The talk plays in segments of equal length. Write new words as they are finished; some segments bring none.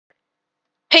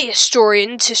Hey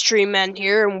historians, History Man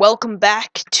here, and welcome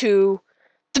back to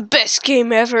the best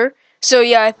game ever. So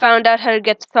yeah, I found out how to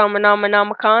get the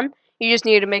Thaumonomicon. You just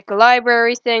need to make a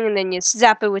library thing, and then you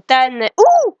zap it with that, and then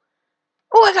ooh!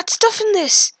 Oh, I got stuff in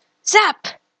this! Zap!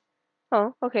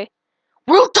 Oh, okay.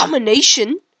 World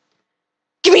domination?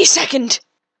 Give me a second!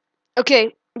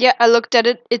 Okay, yeah, I looked at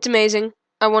it. It's amazing.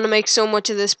 I want to make so much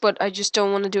of this, but I just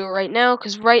don't want to do it right now,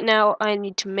 because right now I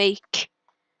need to make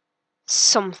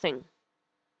something.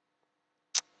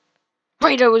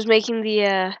 Right, I was making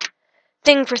the,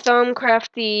 thing for Thaumcraft,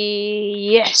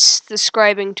 the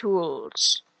scribing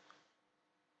tools.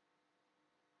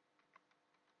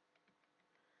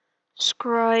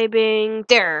 Scribing,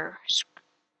 there.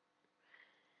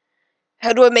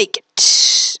 How do I make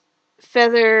it?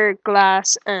 Feather,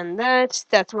 glass, and that.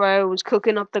 That's why I was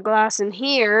cooking up the glass in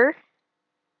here.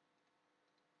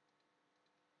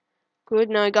 Good,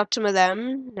 now I got some of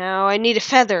them. Now I need a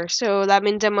feather, so that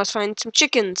means I must find some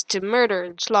chickens to murder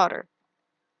and slaughter.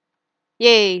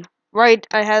 Yay. Right,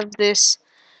 I have this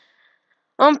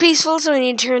on peaceful, so I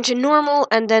need to turn to normal,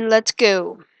 and then let's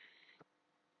go.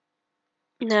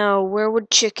 Now, where would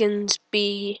chickens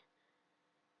be?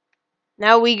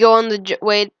 Now we go on the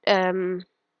wait. Give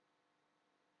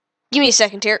me a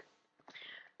second here.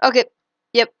 Okay.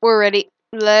 Yep, we're ready.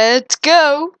 Let's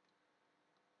go.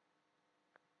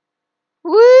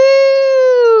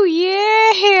 Woo!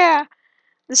 Yeah!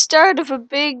 The start of a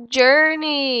big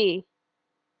journey.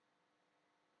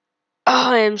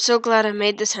 Oh, I am so glad I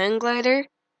made this hang glider.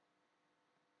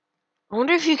 I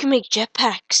wonder if you can make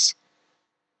jetpacks.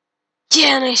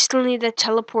 Yeah, and I still need that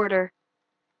teleporter.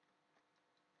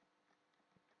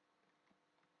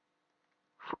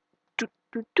 Do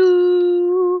do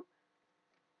do.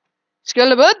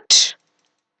 Skellabut!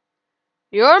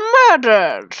 You're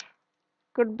murdered.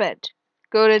 Go to bed.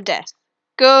 Go to death.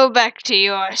 Go back to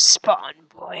your spawn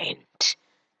point.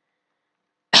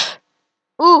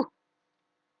 Ooh!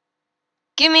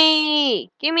 Gimme!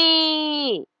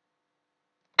 Gimme!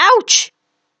 Ouch!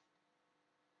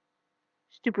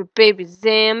 Stupid baby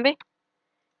zombie.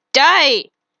 Die!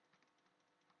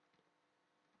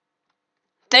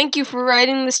 Thank you for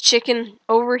riding this chicken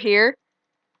over here.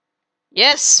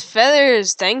 Yes,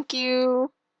 feathers, thank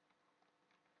you.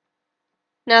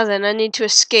 Now then, I need to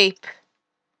escape.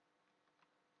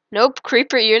 Nope,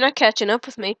 creeper, you're not catching up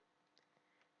with me.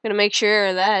 Gonna make sure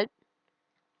of that.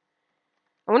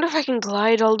 I wonder if I can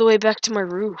glide all the way back to my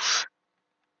roof.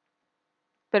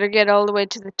 Better get all the way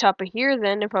to the top of here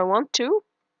then if I want to.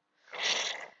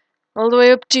 All the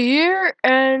way up to here,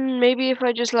 and maybe if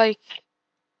I just like...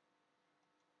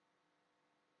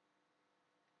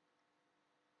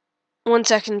 One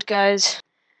second, guys.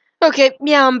 Okay,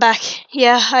 yeah, I'm back.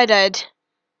 Yeah, I died.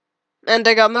 And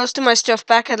I got most of my stuff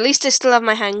back. At least I still have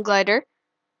my hang glider.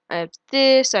 I have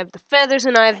this, I have the feathers,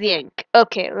 and I have the ink.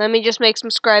 Okay, let me just make some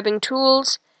scribing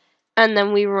tools, and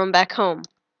then we run back home.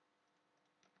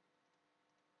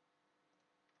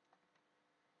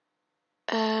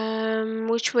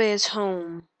 Which way is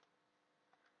home?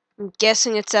 I'm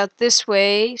guessing it's out this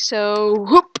way, so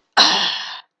whoop!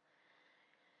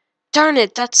 Darn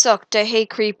it, that sucked. I hate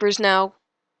creepers now.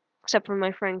 Except for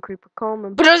my friend Creeper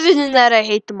Coleman. But other than that, I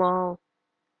hate them all.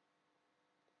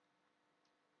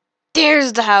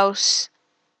 There's the house.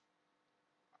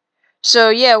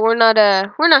 So yeah, we're not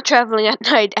traveling at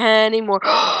night anymore.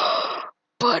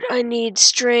 But I need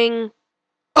string.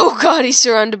 Oh god, he's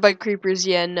surrounded by creepers.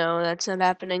 Yeah, no, that's not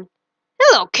happening.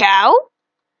 Hello, cow.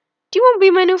 Do you want to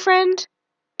be my new friend?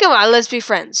 Come on, let's be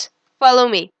friends. Follow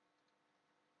me.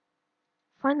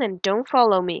 Fine then, don't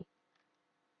follow me.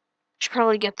 Should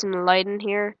probably get some light in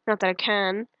here. Not that I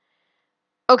can.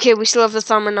 Okay, we still have the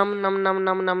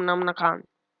Thaumonomicon.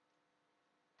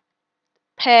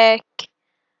 Peck.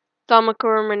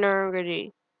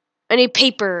 Thaumacorminergity. I need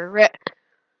paper.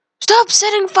 Stop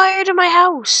setting fire to my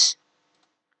house!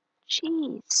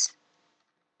 Jeez.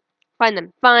 Fine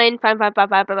then. Fine. Fine.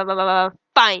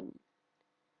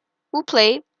 We'll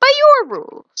play by your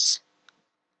rules.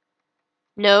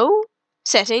 No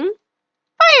setting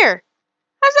fire.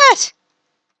 How's that?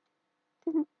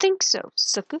 Didn't think so,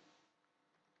 sucker.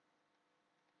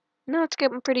 No, it's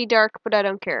getting pretty dark, but I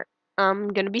don't care. I'm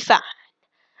gonna be fine.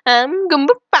 I'm gonna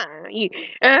be fine.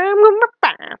 I'm gonna be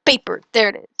fine. Paper. There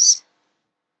it is.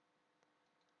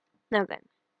 Now then.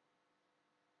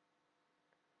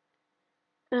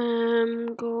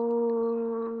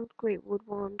 Gold. Wait, wood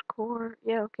wand core.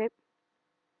 Yeah, okay.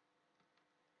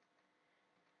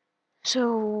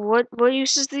 So what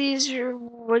use are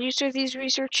these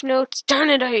research notes?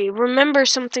 Darn it, I remember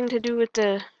something to do with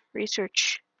the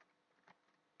research.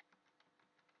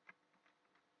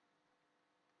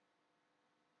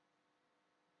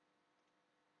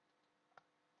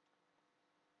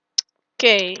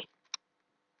 Okay.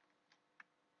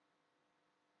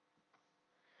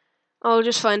 I'll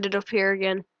just find it up here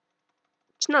again.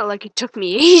 It's not like it took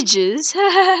me ages.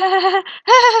 It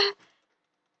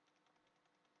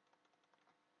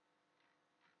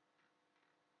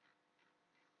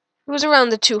was around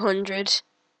the 200.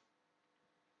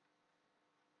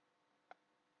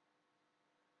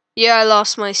 Yeah, I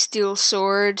lost my steel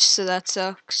sword, so that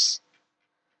sucks.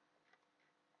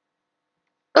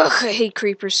 Ugh, I hate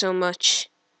creepers so much.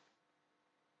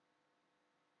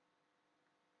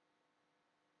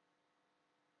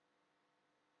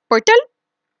 Portal?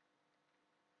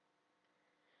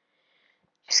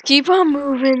 Just keep on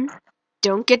moving.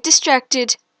 Don't get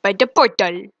distracted by the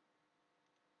portal.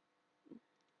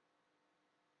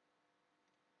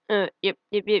 Yep.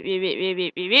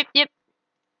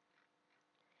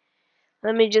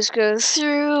 Let me just go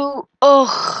through.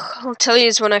 Oh, I'll tell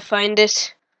you when I find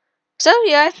it. So,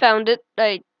 yeah, I found it,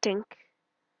 I think.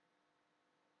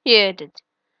 Yeah, I did.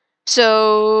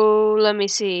 So, let me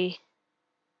see.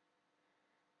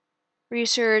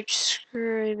 Research,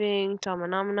 scribing,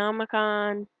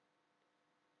 Tomonomicon.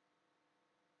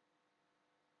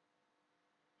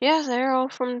 Yeah, they're all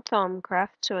from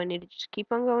Thaumcraft, so I need to just keep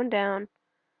on going down.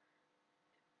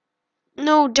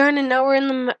 No, darn it, now we're in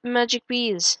the magic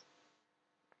bees.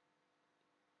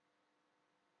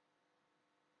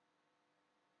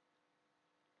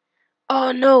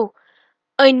 Oh no,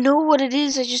 I know what it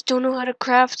is, I just don't know how to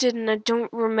craft it and I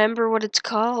don't remember what it's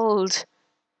called.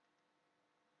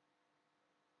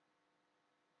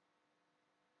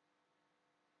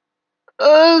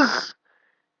 Ugh!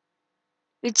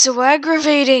 It's so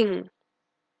aggravating.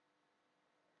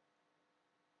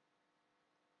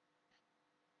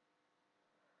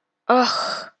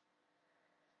 Ugh.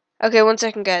 Okay, 1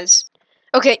 second, guys.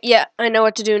 Okay, yeah, I know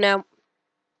what to do now.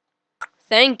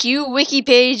 Thank you, wiki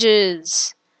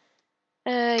pages.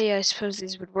 Yeah, I suppose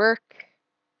these would work.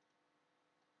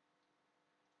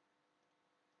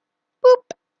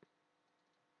 Boop.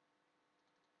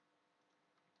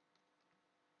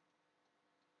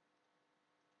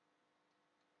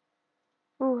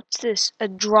 Oh, what's this? A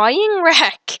drying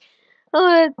rack. Oh,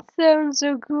 that sounds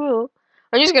so cool.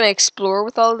 I'm just gonna explore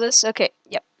with all this. Okay,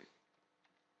 yep.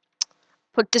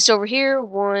 Put this over here.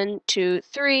 1, 2,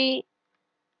 3.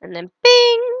 And then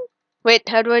bing! Wait,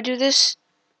 how do I do this?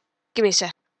 Give me a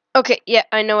sec. Okay, yeah,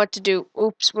 I know what to do.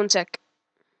 Oops, 1 sec.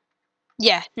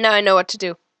 Yeah, now I know what to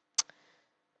do.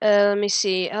 Let me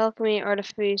see. Alchemy,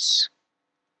 artifice.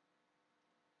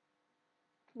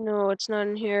 No, it's not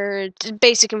in here. It's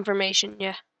basic information,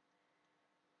 yeah.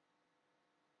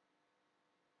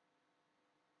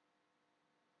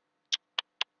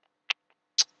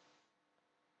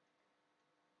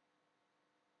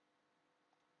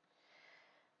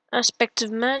 Aspect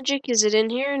of magic, is it in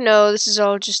here? No, this is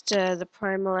all just the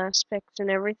primal aspects and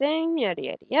everything. Yada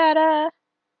yada yada.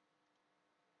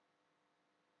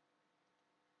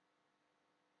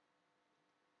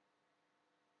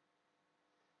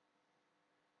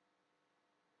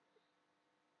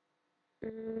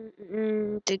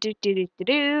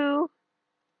 Do.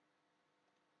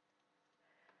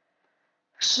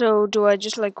 So do I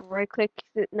just like right click?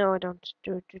 No, I don't.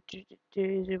 Do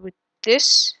it with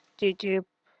this. Do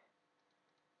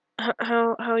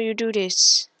how you do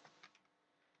this?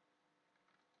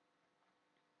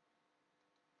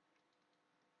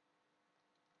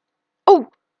 Oh,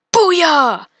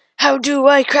 booyah! How do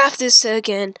I craft this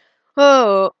again?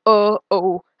 Oh!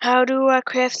 How do I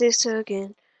craft this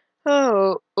again?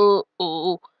 Oh!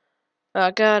 I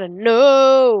gotta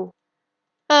know.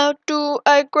 How do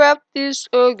I craft this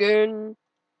again?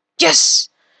 Yes!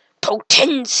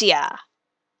 Potencia!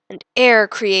 And air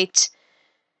creates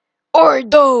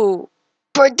Ordo!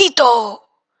 Perdito!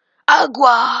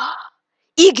 Agua!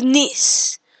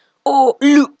 Ignis! O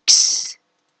Lux!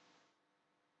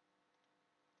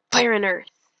 Fire and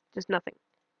earth. There's nothing.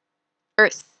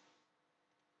 Earth.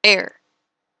 Air.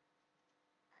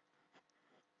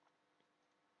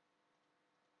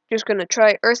 Just gonna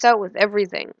try earth out with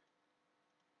everything.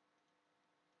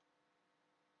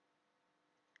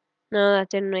 No, that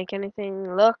didn't make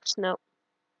anything. Lux? Nope.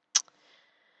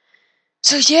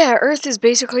 So yeah, Earth is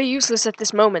basically useless at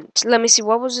this moment. Let me see,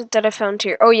 what was it that I found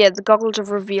here? Oh yeah, the goggles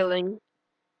of revealing.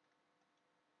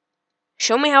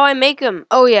 Show me how I make them.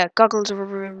 Oh yeah, goggles of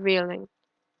revealing.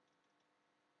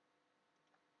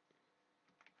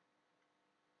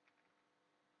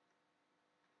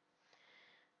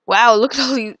 Wow, look at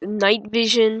all these night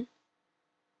vision,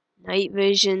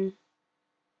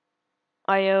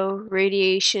 IO,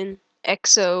 radiation,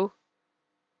 exo,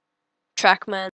 trackman.